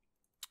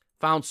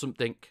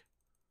something.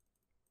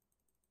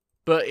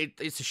 but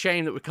it's a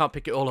shame that we can't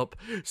pick it all up.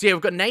 So yeah,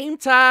 we've got name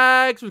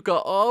tags. We've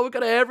got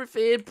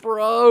everything,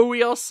 bro.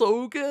 We are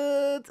so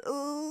good.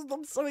 Oh,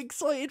 I'm so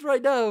excited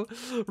right now.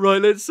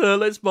 Right,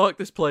 let's mark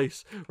this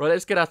place. Right,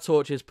 let's get our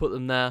torches, put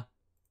them there.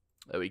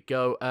 There we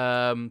go.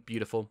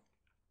 Beautiful.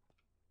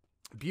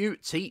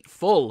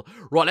 Beautiful.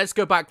 Right, let's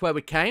go back where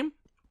we came.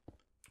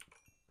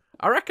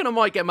 I reckon I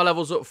might get my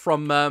levels up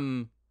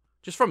from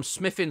just from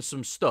smithing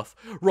some stuff.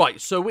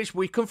 Right, so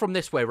we come from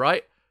this way,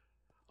 right?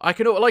 I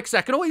can, like I said,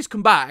 I can always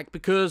come back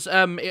because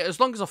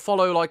as long as I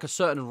follow like a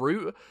certain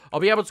route,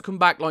 I'll be able to come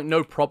back like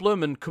no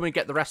problem and come and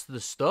get the rest of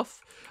the stuff.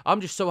 I'm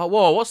just so,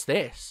 whoa, what's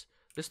this?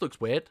 This looks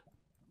weird.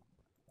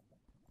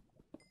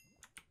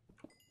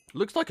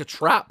 Looks like a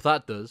trap,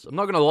 that does. I'm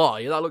not gonna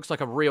lie, that looks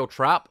like a real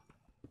trap.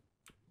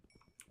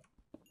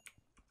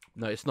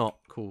 No, it's not.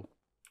 Cool.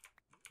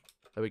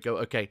 There we go.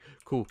 Okay,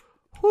 cool.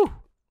 Whew.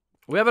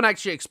 We haven't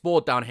actually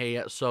explored down here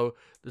yet, so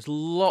there's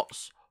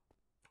lots.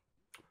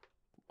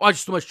 I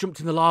just almost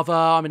jumped in the lava.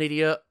 I'm an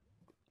idiot.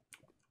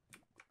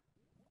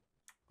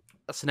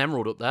 That's an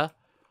emerald up there.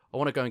 I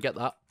want to go and get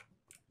that.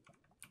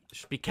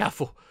 Just be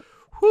careful.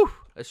 Whew.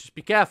 Let's just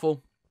be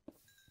careful.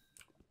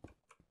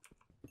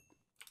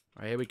 All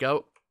right, here we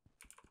go.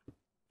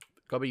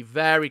 Gotta be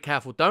very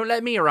careful. Don't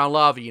let me around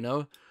lava, you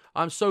know.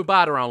 I'm so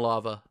bad around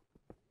lava.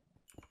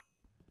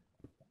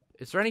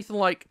 Is there anything,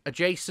 like,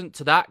 adjacent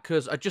to that?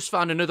 Because I just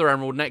found another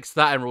emerald next to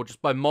that emerald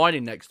just by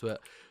mining next to it.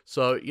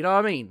 So, you know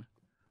what I mean?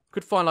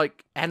 Could find,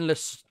 like,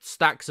 endless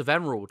stacks of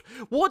emerald.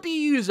 What do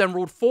you use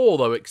emerald for,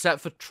 though,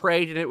 except for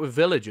trading it with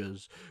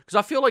villagers? Because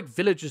I feel like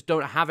villagers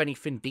don't have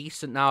anything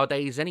decent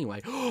nowadays anyway.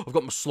 I've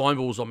got my slime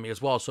balls on me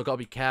as well, so I've got to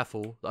be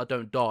careful that I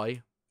don't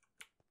die.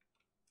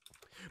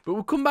 But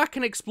we'll come back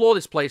and explore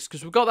this place,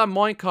 because we've got that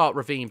minecart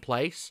ravine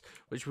place,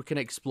 which we can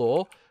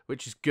explore,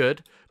 which is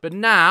good. But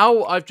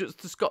now, I've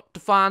just got to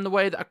find the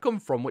way that I come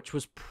from, which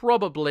was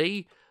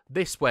probably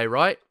this way,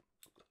 right?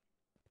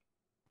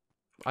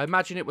 I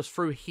imagine it was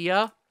through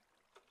here.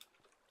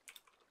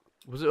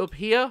 Was it up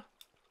here?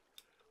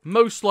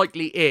 Most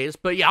likely is.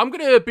 But yeah, I'm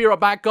going to be right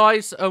back,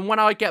 guys. And when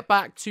I get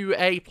back to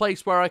a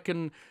place where I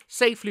can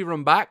safely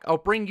run back, I'll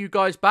bring you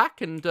guys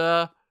back and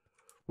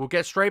we'll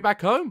get straight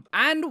back home.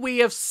 And we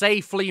have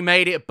safely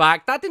made it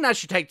back. That didn't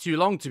actually take too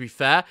long, to be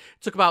fair.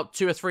 It took about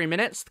 2 or 3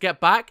 minutes to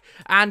get back.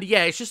 And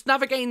yeah, it's just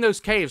navigating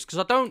those caves because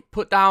I don't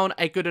put down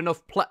a good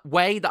enough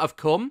way that I've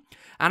come.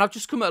 And I've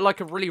just come at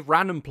like a really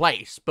random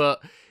place.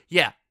 But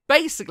yeah,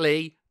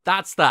 basically,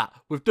 that's that.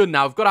 We've done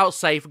now. We've got out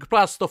safe. We can put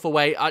our stuff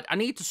away. I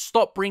need to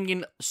stop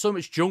bringing so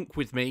much junk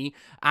with me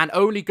and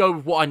only go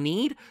with what I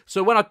need.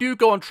 So when I do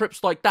go on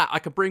trips like that, I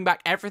can bring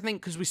back everything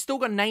because we still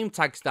got name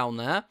tags down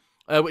there.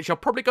 Which I'll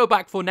probably go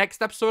back for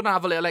next episode and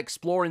have a little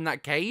explore in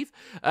that cave.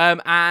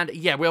 And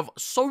yeah, we are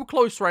so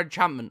close to our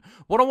enchantment.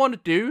 What I want to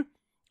do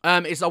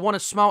is I want to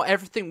smelt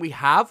everything we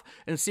have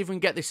and see if we can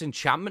get this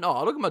enchantment.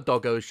 Oh, look at my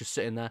doggos just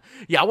sitting there.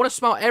 Yeah, I want to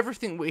smelt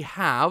everything we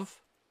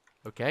have.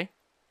 Okay.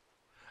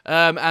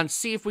 And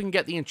see if we can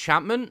get the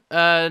enchantment.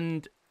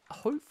 And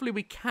hopefully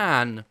we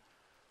can.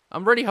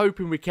 I'm really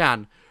hoping we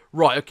can.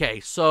 Right,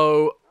 okay,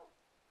 so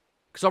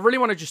because I really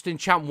want to just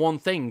enchant one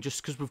thing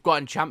just because we've got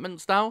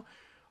enchantments now.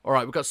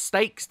 Alright, we've got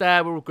steaks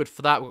there, we're all good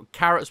for that. We've got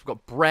carrots, we've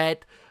got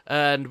bread,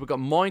 and we've got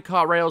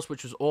minecart rails,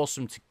 which was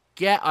awesome to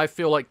get. I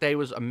feel like they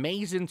was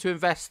amazing to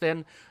invest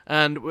in.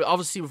 And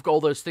obviously, we've got all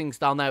those things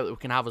down there that we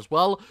can have as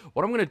well.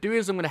 What I'm going to do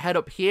is I'm going to head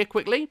up here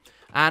quickly.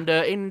 And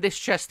in this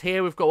chest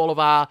here, we've got all of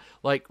our,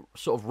 like,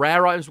 sort of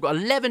rare items. We've got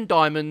 11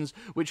 diamonds,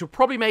 which will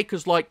probably make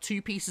us, like,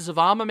 2 pieces of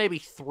armor, maybe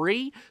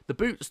 3. The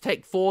boots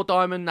take 4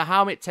 diamonds. The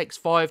helmet takes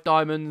 5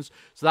 diamonds,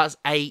 so that's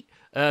 8.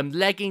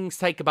 Leggings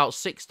take about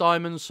 6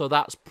 diamonds, so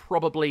that's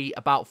probably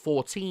about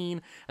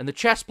 14. And the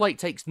chest plate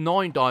takes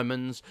 9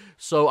 diamonds,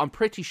 so I'm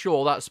pretty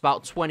sure that's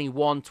about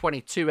 21,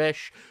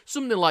 22-ish.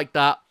 Something like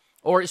that.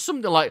 Or it's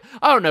something like,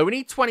 I don't know, we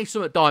need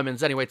 20-something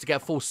diamonds anyway to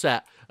get a full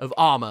set of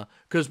armor.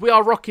 Because we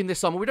are rocking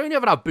this armor. We don't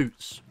even have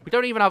boots. We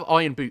don't even have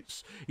iron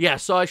boots. Yeah,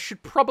 so I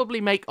should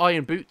probably make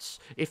iron boots,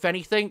 if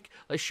anything.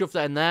 Let's shove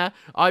that in there.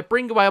 I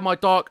bring away my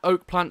dark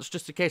oak plants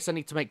just in case I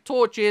need to make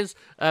torches.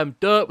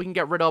 Dirt we can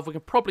get rid of. We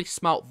can probably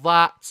smelt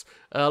that.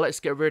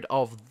 Let's get rid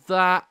of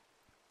that.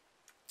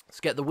 Let's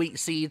get the wheat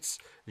seeds,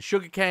 the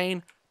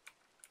sugarcane.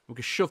 We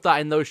can shove that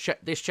in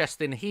this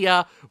chest in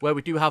here, where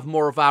we do have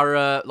more of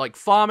our, like,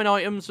 farming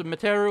items and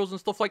materials and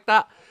stuff like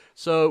that.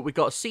 So, we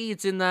got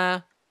seeds in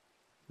there.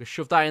 We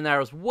shove that in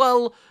there as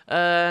well.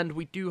 And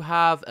we do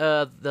have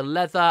the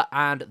leather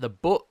and the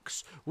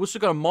books. We also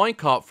got a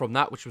minecart from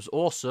that, which was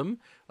awesome.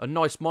 A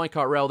nice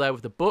minecart rail there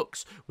with the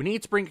books. We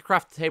need to bring a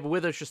crafting table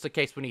with us just in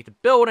case we need to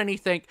build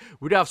anything.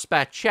 We do have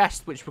spare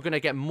chests, which we're going to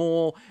get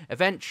more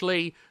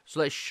eventually.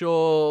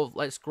 So,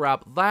 let's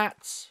grab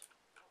that.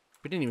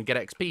 We didn't even get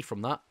XP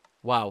from that.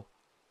 Wow.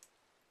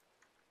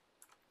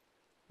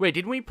 Wait,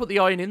 didn't we put the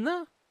iron in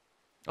there?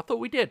 I thought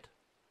we did.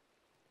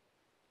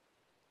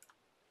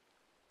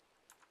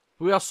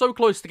 We are so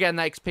close to getting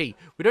that XP.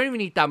 We don't even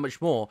need that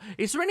much more.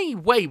 Is there any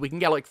way we can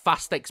get, like,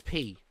 fast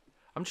XP?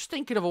 I'm just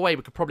thinking of a way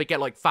we could probably get,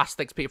 like, fast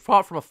XP,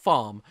 apart from a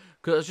farm.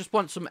 Because I just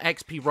want some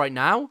XP right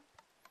now.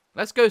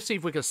 Let's go see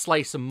if we can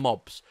slay some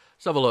mobs.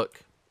 Let's have a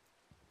look.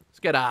 Let's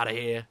get out of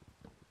here.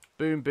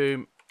 Boom,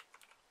 boom.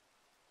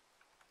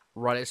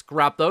 Right, let's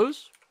grab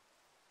those.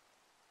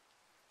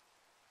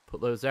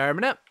 Put those there a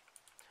minute.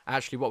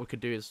 Actually, what we could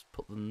do is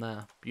put them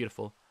there.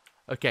 Beautiful.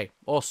 Okay,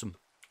 awesome.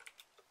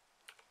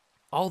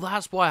 Oh,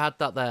 that's why I had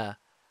that there.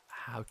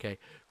 Okay,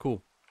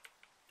 cool.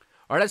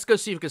 Alright, let's go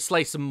see if we can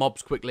slay some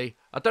mobs quickly.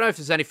 I don't know if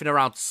there's anything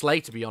around to slay,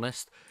 to be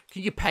honest.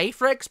 Can you pay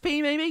for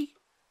XP, maybe?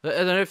 I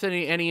don't know if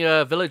any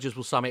villagers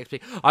will sell me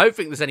XP. I don't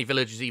think there's any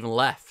villagers even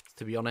left,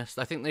 to be honest.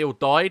 I think they all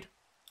died.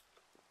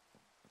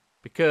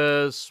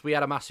 Because we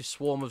had a massive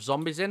swarm of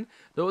zombies in.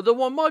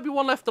 There might be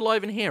one left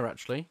alive in here,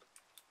 actually.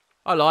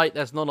 I lied.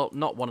 There's not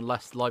one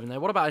left alive in there.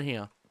 What about in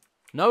here?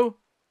 No?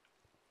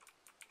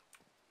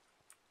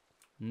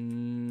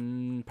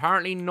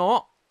 Apparently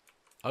not.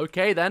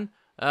 Okay, then.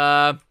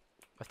 I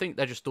think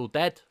they're just all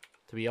dead,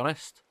 to be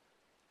honest.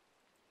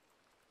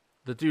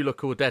 They do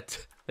look all dead.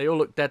 They all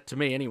look dead to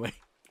me, anyway.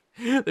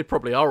 They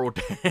probably are all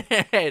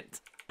dead.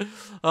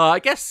 I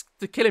guess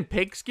the killing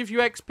pigs gives you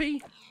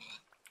XP.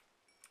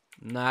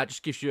 Nah, it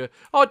just gives you...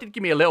 Oh, it did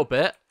give me a little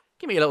bit.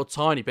 Give me a little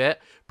tiny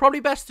bit. Probably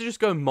best to just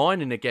go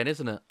mining again,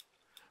 isn't it?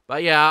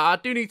 But yeah, I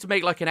do need to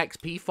make like an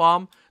XP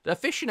farm. The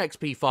fishing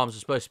XP farms are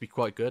supposed to be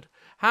quite good.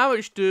 How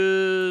much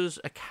does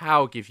a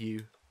cow give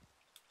you?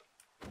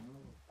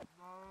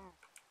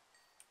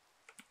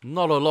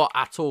 Not a lot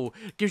at all.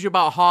 Gives you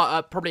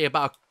about probably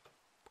about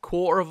a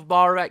quarter of a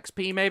bar of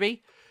XP,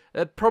 maybe.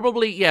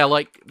 Probably, yeah,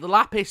 like the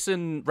lapis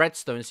and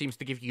redstone seems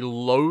to give you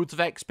loads of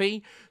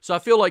XP. So I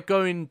feel like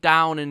going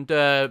down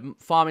and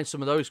farming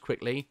some of those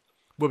quickly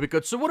will be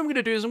good. So what I'm going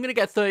to do is I'm going to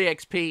get 30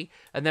 XP,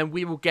 and then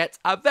we will get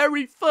our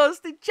very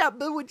first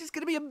enchantment, which is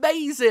going to be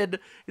amazing.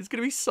 It's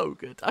going to be so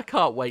good. I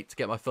can't wait to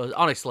get my first,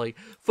 honestly.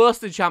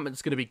 First enchantment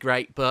is going to be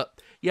great,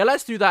 but yeah,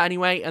 let's do that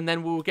anyway, and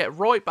then we'll get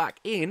right back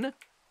in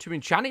to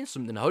enchanting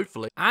something,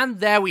 hopefully. And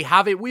there we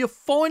have it. We have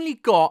finally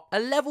got a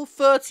level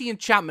 30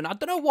 enchantment. I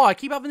don't know why. I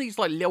keep having these,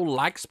 like, little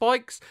lag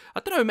spikes. I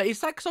don't know, mate. Is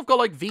that because I've got,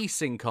 like,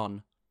 VSync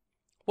on?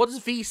 What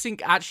does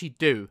VSync actually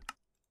do?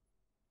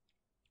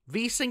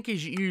 VSync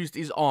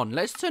is on.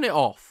 Let's turn it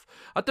off.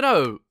 I don't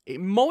know.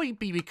 It might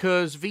be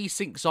because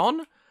VSync's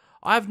on.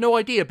 I have no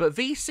idea. But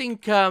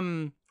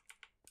VSync,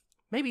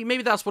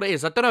 maybe that's what it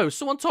is. I don't know.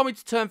 Someone told me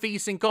to turn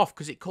VSync off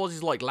because it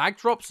causes, like, lag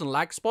drops and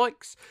lag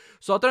spikes.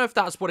 So I don't know if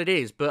that's what it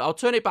is. But I'll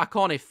turn it back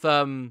on if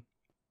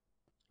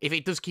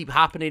it does keep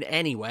happening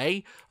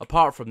anyway,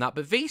 apart from that.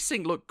 But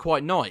VSync looked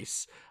quite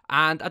nice.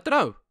 And I don't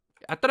know.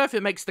 I don't know if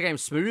it makes the game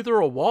smoother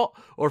or what,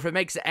 or if it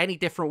makes it any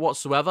different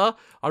whatsoever.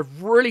 I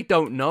really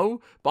don't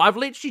know. But I've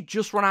literally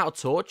just run out of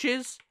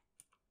torches.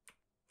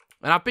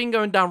 And I've been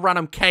going down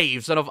random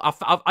caves, and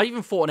I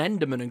even fought an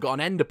Enderman and got an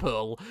Ender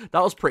Pearl.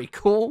 That was pretty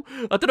cool.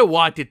 I don't know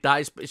why I did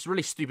that. It's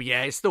really stupid.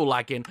 Yeah, it's still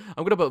lagging.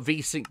 I'm going to put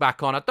VSync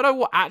back on. I don't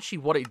know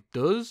what it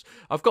does.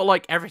 I've got,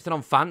 like, everything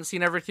on fancy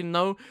and everything,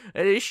 though.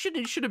 It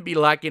shouldn't be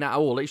lagging at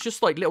all. It's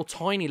just, like, little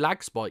tiny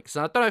lag spikes.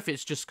 And I don't know if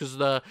it's just because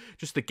of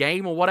the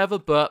game or whatever,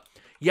 but...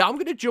 yeah, I'm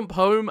going to jump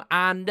home,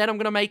 and then I'm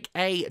going to make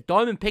a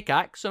diamond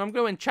pickaxe, and I'm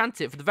going to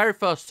enchant it for the very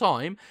first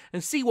time,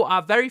 and see what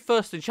our very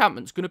first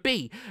enchantment's going to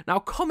be. Now,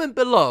 comment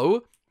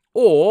below,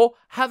 or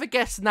have a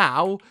guess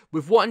now,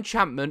 with what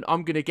enchantment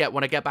I'm going to get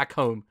when I get back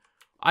home.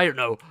 I don't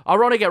know. I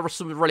want to get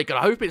something really good.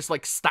 I hope it's,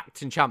 like,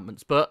 stacked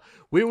enchantments, but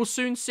we will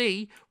soon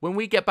see when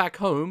we get back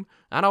home,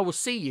 and I will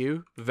see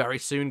you very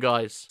soon,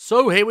 guys.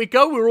 So, here we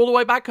go. We're all the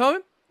way back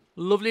home.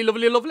 Lovely,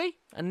 lovely, lovely.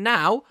 And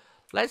now...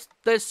 Let's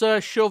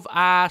shove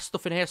our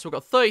stuff in here. So we've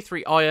got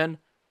 33 iron,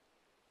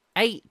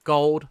 8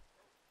 gold.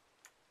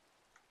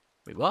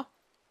 Wait, what?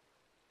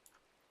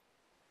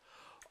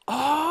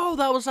 Oh,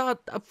 that was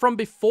from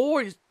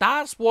before.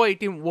 That's why it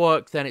didn't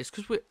work then. It's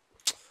because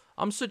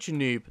I'm such a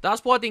noob.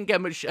 That's why I didn't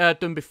get much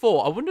done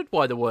before. I wondered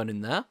why they weren't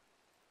in there.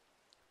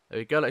 There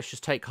we go. Let's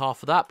just take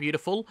half of that.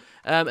 Beautiful.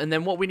 And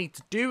then what we need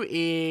to do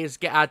is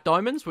get our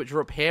diamonds, which are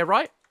up here,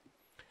 right?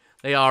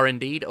 They are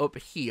indeed up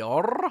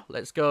here.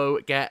 Let's go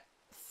get...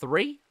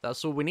 3,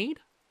 that's all we need.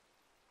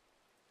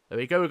 There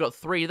we go, we've got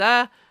 3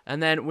 there. And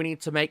then we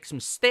need to make some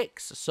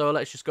sticks. So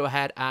let's just go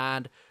ahead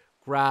and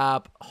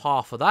grab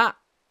half of that.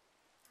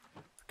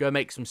 Go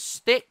make some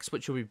sticks,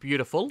 which will be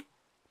beautiful.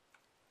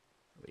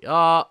 There we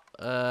are.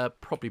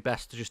 Probably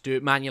best to just do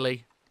it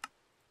manually.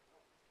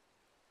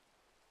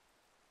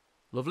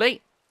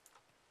 Lovely.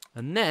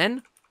 And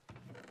then,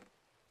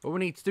 what we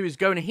need to do is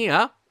go in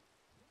here.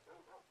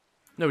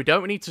 No, we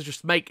don't. We need to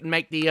just make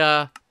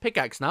the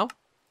pickaxe now.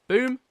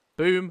 Boom.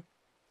 Boom,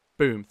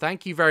 boom.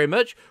 Thank you very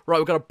much. Right,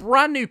 we've got a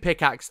brand new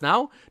pickaxe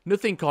now.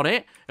 Nothing on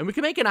it. And we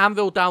can make an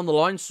anvil down the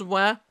line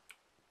somewhere.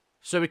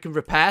 So we can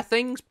repair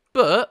things.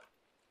 But,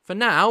 for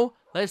now,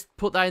 let's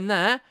put that in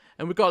there.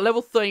 And we've got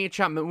level 30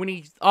 enchantment. We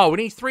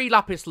need 3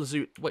 lapis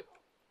lazuli. Wait,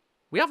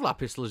 we have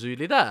lapis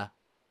lazuli there.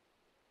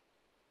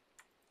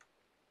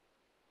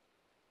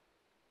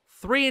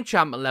 3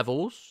 enchantment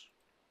levels.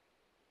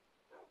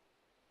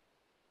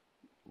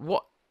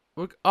 What?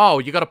 Oh,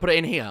 you got to put it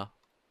in here.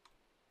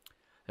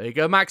 There you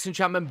go, max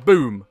enchantment,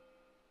 boom.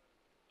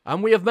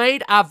 And we have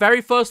made our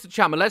very first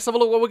enchantment. Let's have a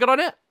look what we got on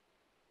it.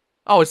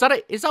 Oh, is that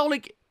it? Is that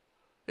only...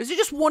 Is it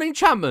just one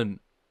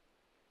enchantment?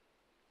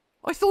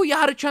 I thought you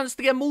had a chance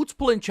to get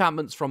multiple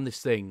enchantments from this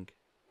thing.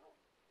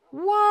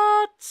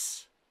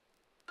 What?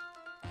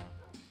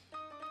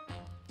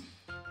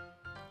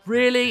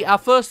 Really? Our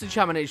first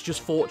enchantment is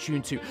just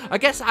Fortune 2. I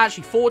guess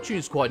actually Fortune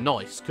is quite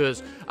nice,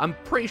 because I'm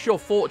pretty sure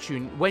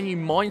Fortune, when you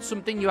mine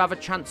something, you have a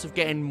chance of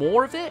getting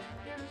more of it.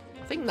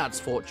 I think that's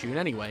Fortune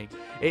anyway.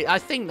 I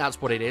think that's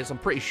what it is, I'm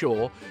pretty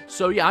sure.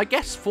 So yeah, I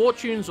guess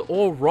Fortune's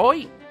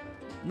alright.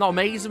 Not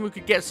amazing. We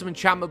could get some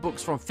enchantment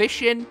books from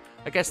fishing.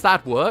 I guess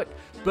that'd work.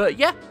 But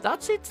yeah,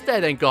 that's it today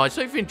then, guys.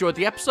 So if you enjoyed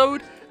the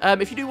episode,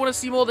 if you do want to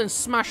see more, then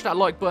smash that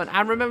like button.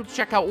 And remember to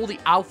check out all the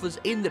alphas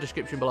in the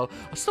description below.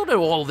 I still don't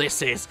know what all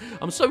this is.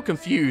 I'm so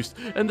confused.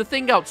 And the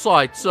thing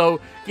outside. So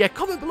yeah,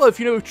 comment below if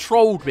you know who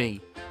trolled me.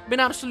 I've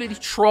been absolutely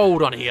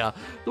trolled on here.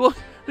 I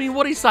mean,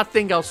 what is that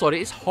thing outside?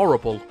 It is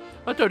horrible.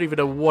 I don't even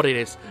know what it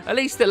is. At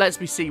least it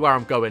lets me see where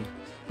I'm going.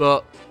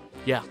 But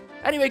yeah.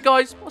 Anyway,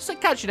 guys, I'll say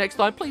catch you next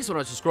time. Please do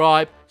not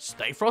subscribe.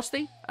 Stay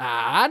frosty.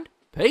 And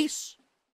peace.